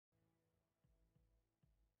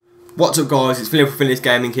What's up guys, it's Finley from Finley's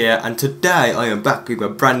Gaming here, and today I am back with a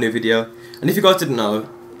brand new video. And if you guys didn't know,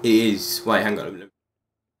 it is, wait hang on a minute,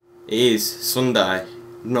 it is Sunday.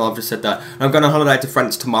 No, I've just said that. I'm going on holiday to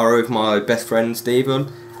France tomorrow with my best friend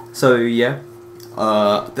Stephen. So yeah,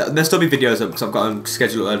 there'll still be videos up because I've got them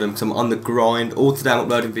scheduled to upload them because I'm on the grind. All today I'm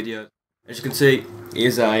uploading videos. As you can see, it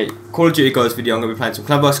is a Call of Duty guys video. I'm going to be playing some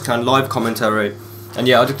Clan vs Clan live commentary. And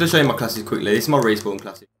yeah, I'll just show you my classes quickly. This is my respawn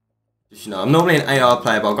classic. Just, you know, I'm normally an AR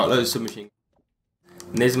player, but I've got loads of submachine.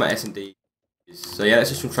 And these are my S&D. So yeah, let's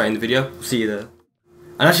just train the video. See you there.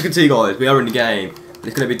 And as you can see guys, we are in the game.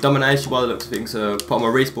 It's going to be Domination by the looks of things, so part of my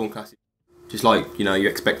respawn classic. Just like, you know, you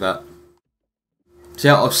expect that. So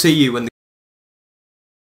yeah, I'll see you when the...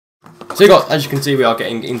 So guys, as you can see, we are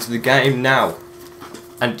getting into the game now.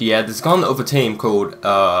 And yeah, there's a guy on the other team called,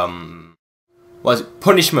 what is it?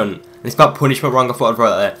 Punishment. And it's about punishment wrong, I thought I'd write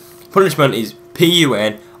that there. Punishment is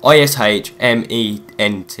P-U-N-I-S-H-M-E-N-T.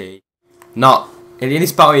 Not, it is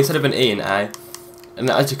spelled instead of an E and A. And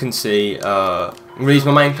as you can see, I'm going to use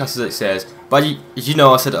my main class as it says. But as you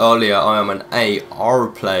know, I said earlier, I am an AR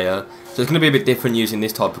player. So it's going to be a bit different using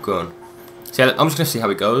this type of gun. So yeah, I'm just going to see how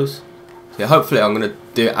it goes. So yeah, hopefully I'm going to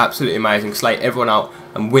do absolutely amazing, slay everyone out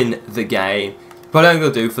and win the game. Probably only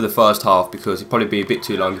going to do for the first half because it'd probably be a bit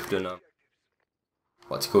too long if you don't know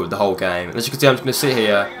what's it called, the whole game. And as you can see, I'm just going to sit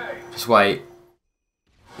here, just wait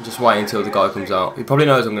until the guy comes out. He probably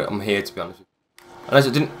knows I'm here, to be honest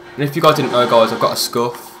with you. And if you guys didn't know, guys, I've got a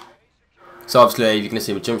scuff. So obviously you're going to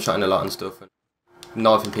see me jump shotting a lot and stuff, and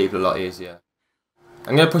knifing people a lot easier.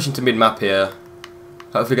 I'm going to push into mid map here.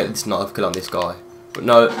 Hopefully get this knife kill on this guy. But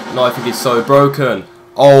no, knifing is so broken.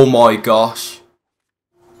 Oh my gosh.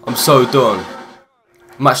 I'm so done.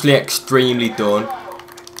 I'm actually extremely done.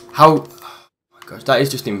 How... Gosh, that is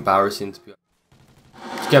just embarrassing to be honest.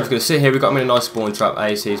 So, I'm just going to sit here. We've got them in a nice spawn trap,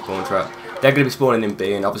 AC spawn trap. They're going to be spawning in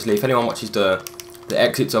B, and obviously if anyone watches the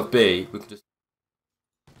exits of B, we can just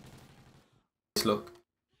look.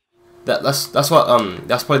 That's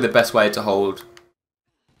probably the best way to hold.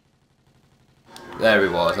 There he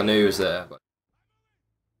was. I knew he was there.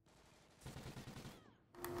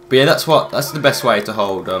 But yeah, that's the best way to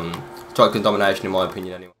hold Strikezone Domination in my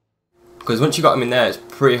opinion anyway. Because once you got him in there, it's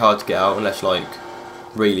pretty hard to get out unless you're like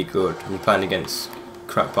really good and you're playing against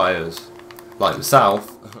crap players like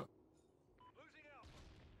myself.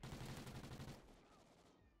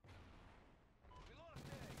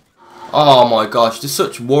 Oh my gosh, just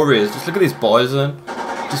such warriors. Just look at this bison.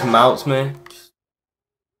 Just melts me.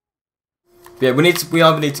 Yeah, we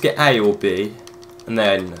either need to get A or B, and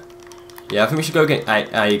then yeah, I think we should go get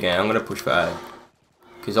A again. I'm gonna push for A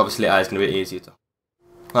because obviously A is gonna be easier to.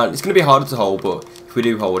 It's going to be harder to hold, but if we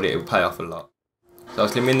do hold it, it will pay off a lot. So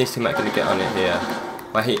obviously me and this teammate are going to get on it here.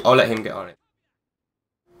 I'll let him get on it.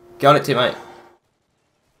 Get on it, teammate.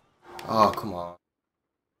 Oh, come on.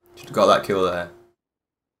 Should have got that kill there.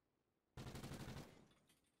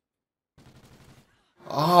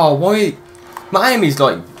 Oh, why? My aim is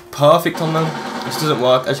like perfect on them. This doesn't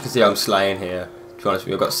work. As you can see, I'm slaying here. To be honest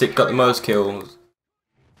with you, got the most kills.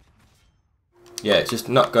 Yeah, it's just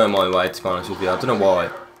not going my way, to be honest with you. I don't know why.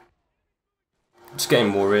 I'm just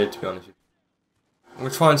getting worried, to be honest with you. I'm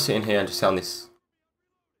going to try and sit in here and just sit on this.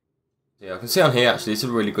 Yeah, I can sit on here actually. This is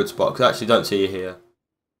a really good spot because I actually don't see you here.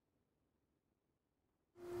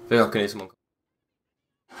 I think I can hear someone.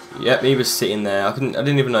 Yep, he was sitting there. I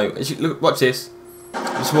didn't even know. Look, watch this.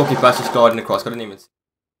 I'm just walking past, just gliding across. I didn't even see.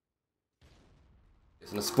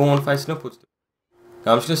 It's in a spawn facing upwards.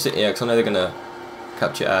 Now, I'm just going to sit here because I know they're going to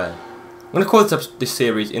capture A. I'm going to call this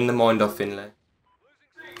series In the Mind of Finley. I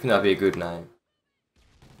think that'd be a good name.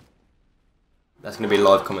 That's going to be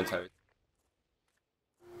live commentary.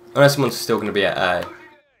 Unless someone's still going to be at A.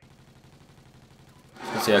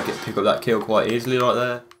 You can see I pick up that kill quite easily right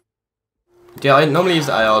there. Yeah, I normally use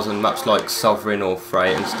the ARs on maps like Sovereign or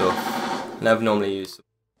Freight and stuff. Never normally use them.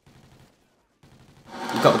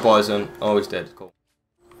 You've got the bison. Oh, he's dead. Cool.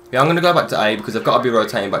 Yeah, I'm going to go back to A because I've got to be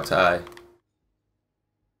rotating back to A.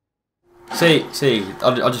 See,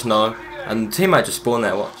 I just know. And the teammate just spawned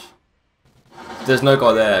there, watch. There's no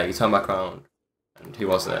guy there, he turned back around. And he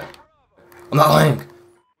was there. I'm not lying!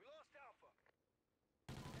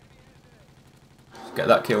 Get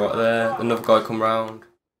that kill right there, another guy come round.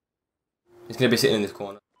 He's gonna be sitting in this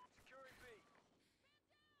corner.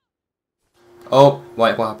 Oh,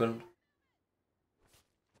 wait, what happened?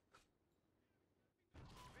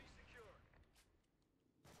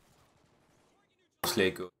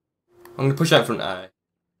 Good. I'm going to push out front A.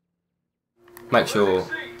 Make sure.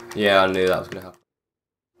 Yeah, I knew that was going to happen.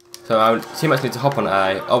 So our teammates need to hop on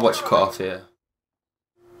A. I'll watch cut off here.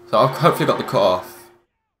 So I've hopefully got the cut off.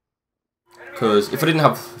 Because if I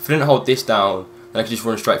didn't hold this down, then I could just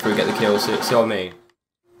run straight through and get the kill. See what I mean?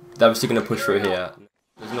 They're obviously going to push through here.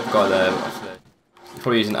 There's another guy there, actually. He's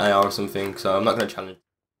probably using AR or something, so I'm not going to challenge.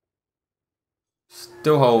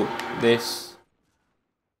 Still hold this.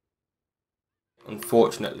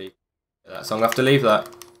 Unfortunately. So I'm going to have to leave that.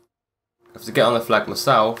 I have to get on the flag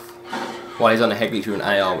myself while he's on a Hegley through an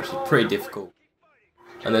AR, which is pretty difficult.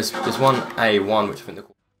 And there's one A1, which I think they're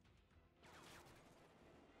called.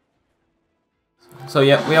 So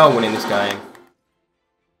yeah, we are winning this game.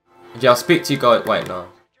 Yeah, I'll speak to you guys. Wait, no.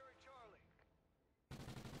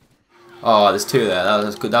 Oh, there's two there.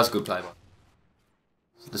 That's good. That's a good play, man.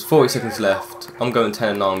 There's 40 seconds left. I'm going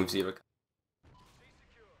 10-9 with 0.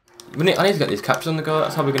 I need to get these captures on the go.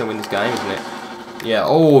 That's how we're going to win this game, isn't it? Yeah.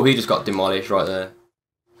 Oh, he just got demolished right there.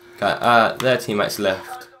 Okay. Their teammates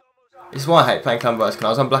left. This is why I hate playing Clan vs Clan. I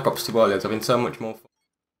was on Black Ops 2 earlier. I've been so much more fun.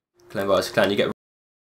 Clan vs Clan. You get